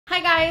Hi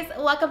guys,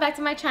 welcome back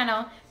to my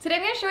channel. Today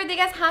I'm going to show you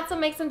guys how to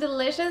make some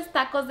delicious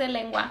tacos de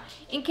lengua.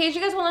 In case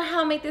you guys want to know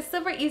how to make this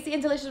super easy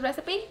and delicious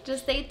recipe,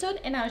 just stay tuned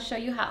and I'll show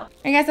you how.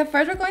 Alright guys, so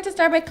first we're going to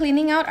start by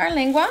cleaning out our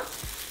lengua.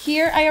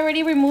 Here I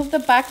already removed the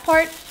back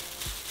part,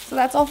 so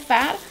that's all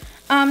fat.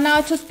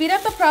 Now to speed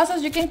up the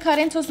process, you can cut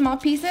into small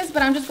pieces,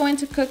 but I'm just going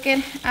to cook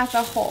it as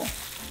a whole.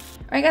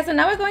 Alright guys, so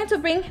now we're going to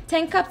bring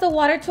 10 cups of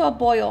water to a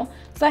boil.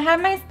 So I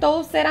have my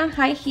stove set on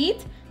high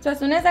heat. So as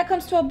soon as that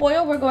comes to a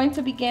boil, we're going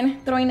to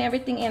begin throwing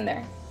everything in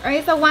there.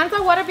 Alright, so once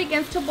our water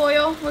begins to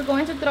boil, we're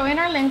going to throw in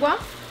our lengua.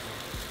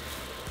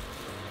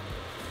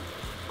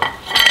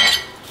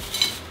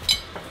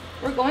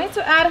 We're going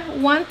to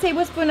add 1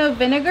 tablespoon of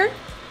vinegar.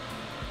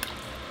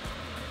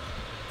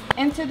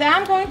 And to that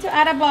I'm going to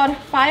add about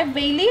 5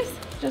 bay leaves,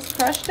 just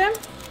crush them.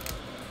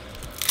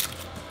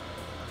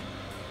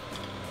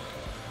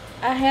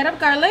 A head of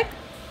garlic.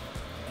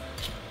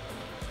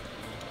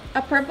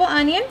 A purple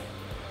onion.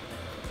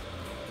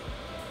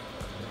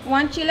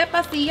 1 chile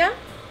pasilla,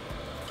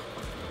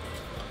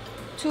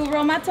 2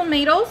 roma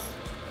tomatoes,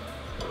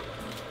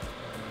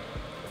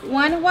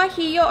 1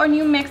 guajillo or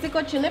New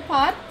Mexico chili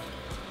pod,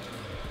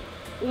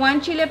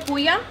 1 chile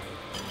puya,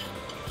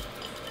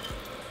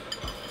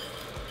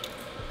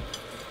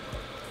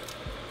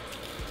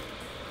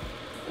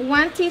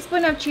 1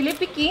 teaspoon of Chile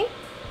Pequín.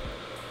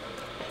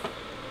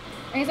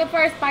 And so for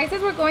our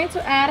spices, we're going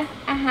to add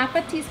a half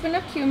a teaspoon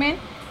of cumin,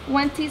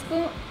 1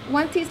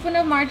 teaspoon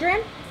of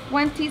marjoram,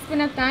 1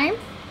 teaspoon of thyme,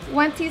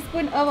 1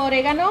 teaspoon of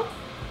oregano,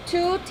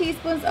 2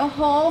 teaspoons of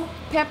whole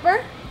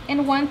pepper,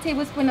 and 1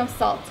 tablespoon of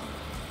salt.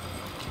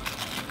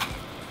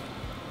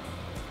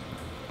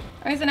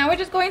 Alright, so now we're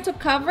just going to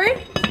cover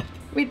it,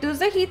 reduce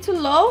the heat to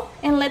low,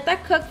 and let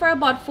that cook for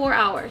about 4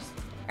 hours.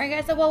 Alright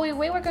guys, so while we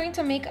wait, we're going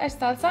to make our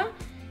salsa.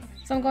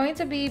 So I'm going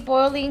to be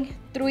boiling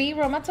 3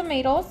 roma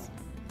tomatoes,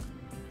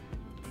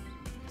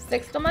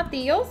 6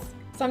 tomatillos.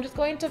 So I'm just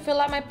going to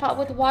fill out my pot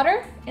with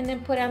water and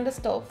then put it on the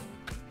stove.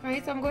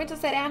 Alright, so I'm going to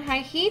set it on high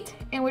heat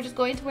and we're just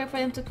going to wait for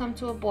them to come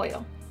to a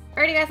boil.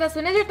 Alrighty guys, as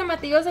soon as your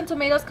tomatillos and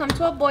tomatoes come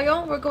to a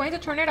boil, we're going to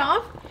turn it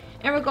off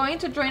and we're going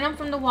to drain them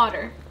from the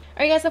water.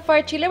 Alright guys, so for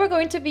our chile, we're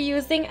going to be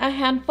using a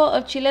handful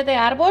of chile de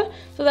árbol.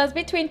 So that's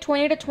between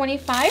 20 to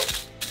 25.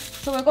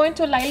 So we're going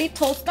to lightly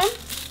toast them.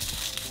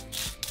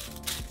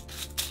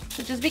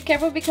 So just be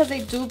careful because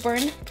they do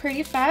burn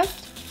pretty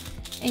fast.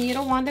 And you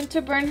don't want them to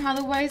burn,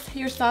 otherwise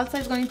your salsa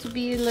is going to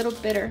be a little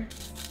bitter.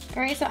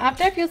 Alright, so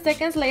after a few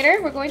seconds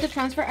later, we're going to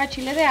transfer our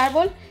chile de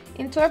árbol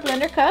into our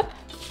blender cup.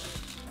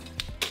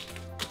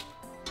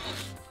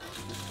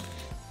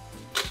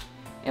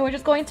 And we're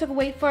just going to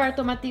wait for our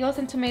tomatillos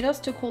and tomatoes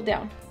to cool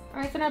down.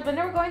 Alright, so in our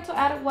blender we're going to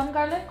add 1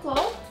 garlic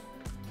clove,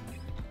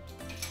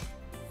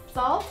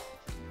 salt,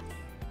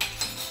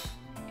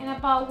 and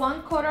about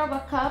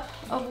 1/4 cup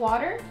of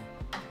water.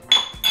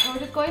 And we're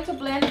just going to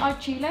blend our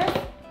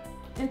chiles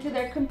until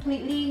they're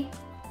completely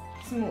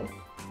smooth.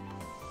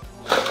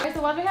 Alright,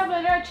 so once we have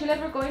blended our chiles,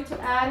 we're going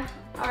to add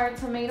our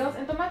tomatoes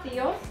and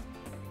tomatillos.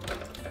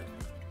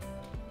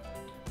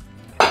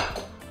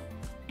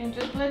 And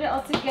just blend it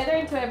all together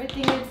until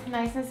everything is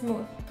nice and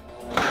smooth.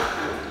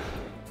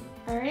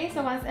 Alright,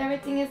 so once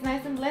everything is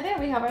nice and blended,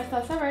 we have our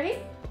salsa ready.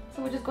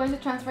 So we're just going to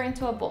transfer it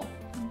into a bowl.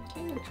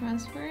 Okay, we'll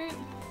transfer it.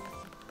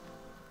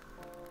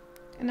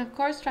 And of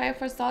course, try it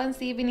for salt and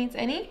see if it needs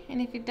any.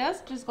 And if it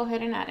does, just go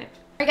ahead and add it.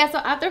 Alright guys, so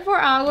after 4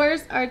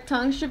 hours, our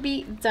tongue should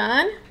be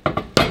done.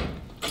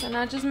 So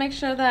now just make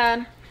sure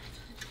that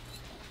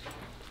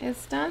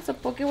it's done. So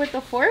poke it with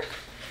a fork.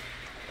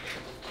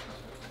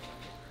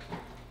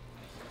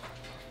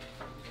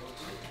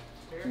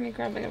 Let me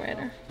grab it right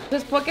there.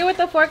 Just poke it with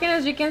the fork, and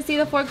as you can see,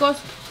 the fork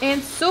goes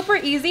in super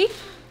easy.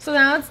 So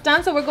now it's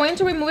done. So we're going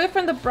to remove it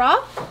from the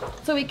broth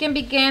so we can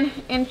begin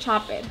and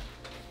chop it.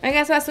 Alright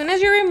guys, so as soon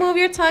as you remove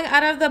your tongue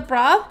out of the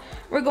broth,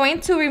 we're going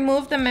to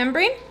remove the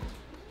membrane.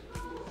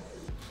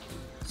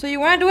 So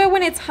you want to do it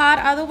when it's hot,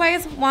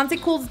 otherwise once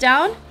it cools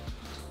down,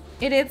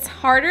 it is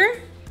harder.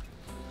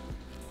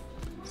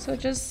 So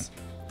just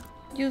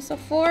use a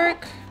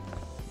fork.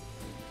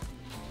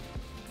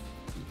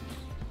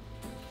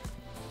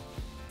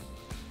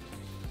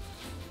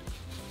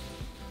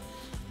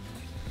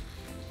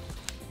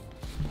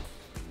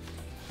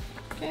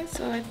 Okay,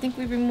 so I think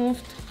we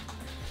removed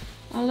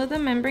all of the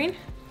membrane.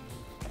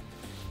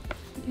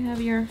 You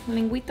have your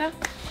lengüita.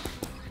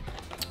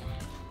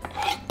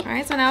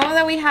 Alright, so now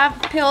that we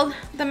have peeled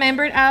the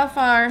membrane out of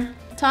our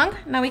tongue,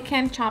 now we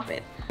can chop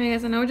it. Okay,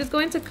 so now we're just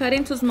going to cut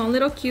into small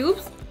little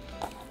cubes.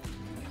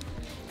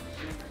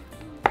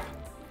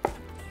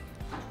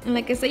 And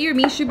like I said, your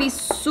meat should be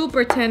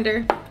super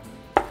tender.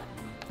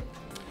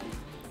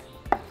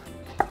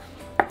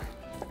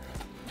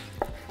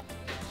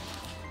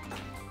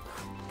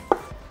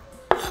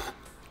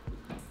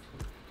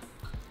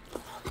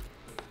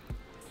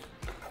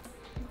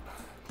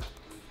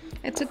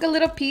 I took a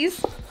little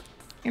piece,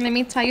 and let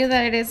me tell you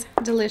that it is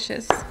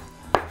delicious.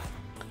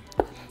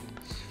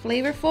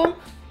 Flavorful.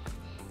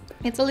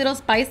 It's a little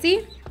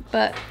spicy,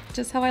 but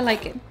just how I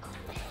like it.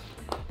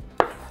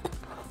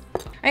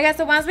 Alright guys,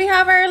 so once we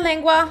have our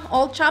lengua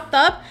all chopped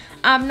up,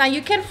 now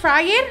you can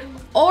fry it,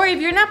 or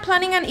if you're not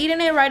planning on eating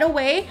it right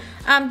away,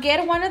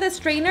 get one of the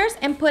strainers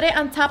and put it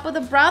on top of the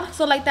broth,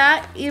 so like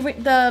that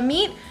the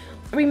meat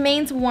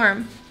remains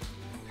warm.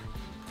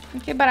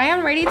 Okay, but I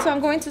am ready, so I'm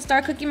going to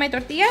start cooking my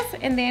tortillas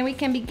and then we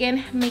can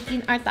begin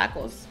making our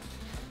tacos.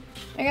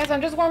 Alright guys,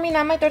 I'm just warming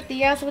up my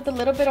tortillas with a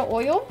little bit of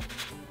oil.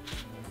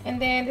 And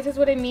then this is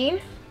what I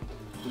mean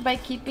by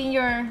keeping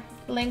your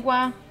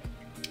lengua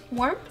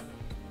warm.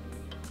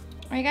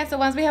 Alright guys, so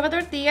once we have our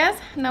tortillas,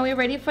 now we're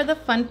ready for the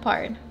fun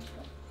part.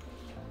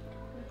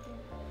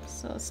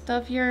 So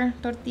stuff your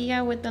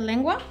tortilla with the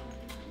lengua.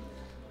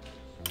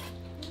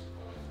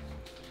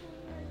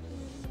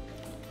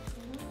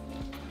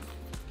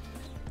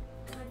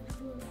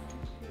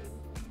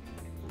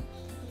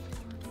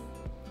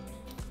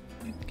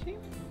 Okay.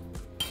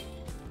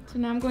 So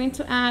now I'm going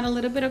to add a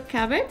little bit of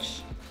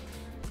cabbage.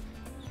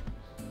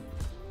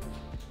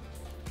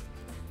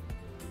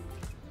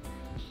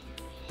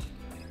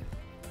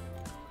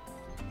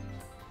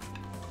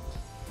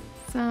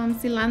 Some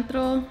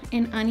cilantro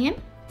and onion.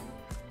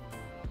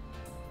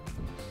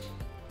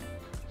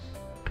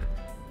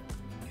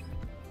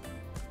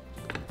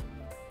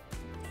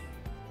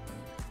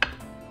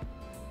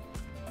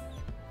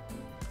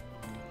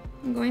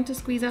 I'm going to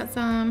squeeze out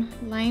some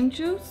lime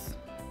juice.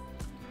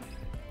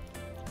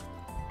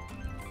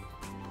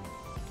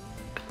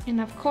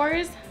 And of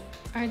course,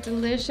 our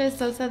delicious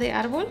salsa de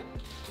árbol.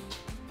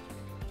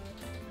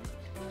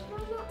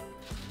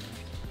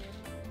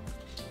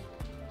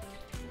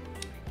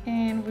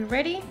 And we're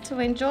ready to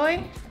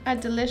enjoy our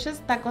delicious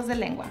tacos de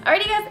lengua.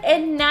 Alrighty guys,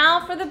 and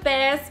now for the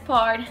best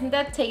part,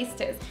 the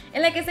tasters.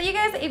 And like I said, you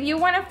guys, if you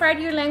want to fry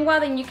your lengua,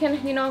 then you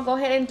can, go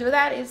ahead and do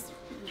that.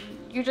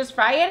 You just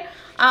fry it.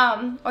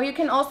 Or you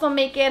can also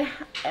make it,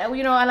 a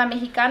la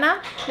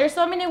mexicana. There's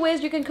so many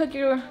ways you can cook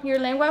your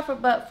lengua,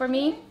 but for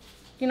me,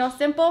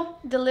 simple,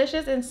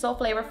 delicious, and so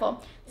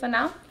flavorful. So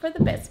now for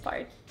the best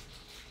part.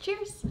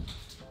 Cheers.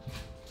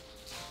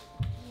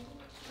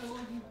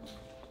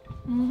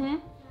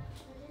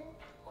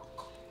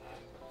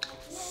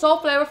 So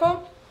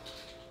flavorful,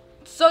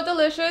 so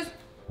delicious,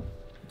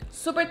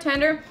 super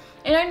tender.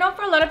 And I know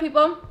for a lot of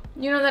people,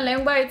 the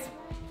lengua, it's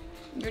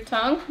your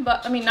tongue,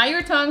 but I mean, not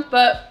your tongue,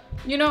 but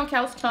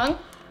cow's tongue.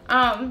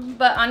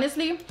 But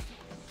honestly,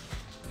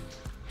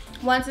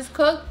 once it's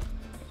cooked,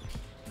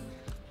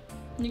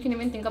 you can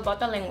even think about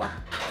the lengua.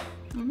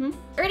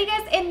 Alrighty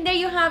guys, and there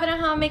you have it on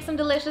how to make some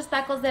delicious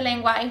tacos de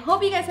lengua. I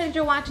hope you guys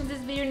enjoyed watching this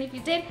video, and if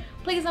you did,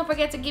 please don't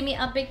forget to give me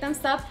a big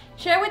thumbs up,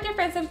 share with your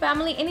friends and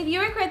family, and if you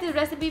request this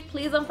recipe,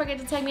 please don't forget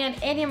to tag me on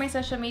any of my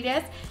social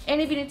medias. And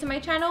if you're new to my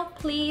channel,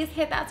 please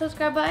hit that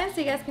subscribe button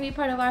so you guys can be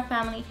part of our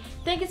family.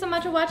 Thank you so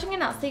much for watching,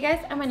 and I'll see you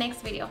guys in my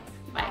next video.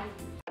 Bye.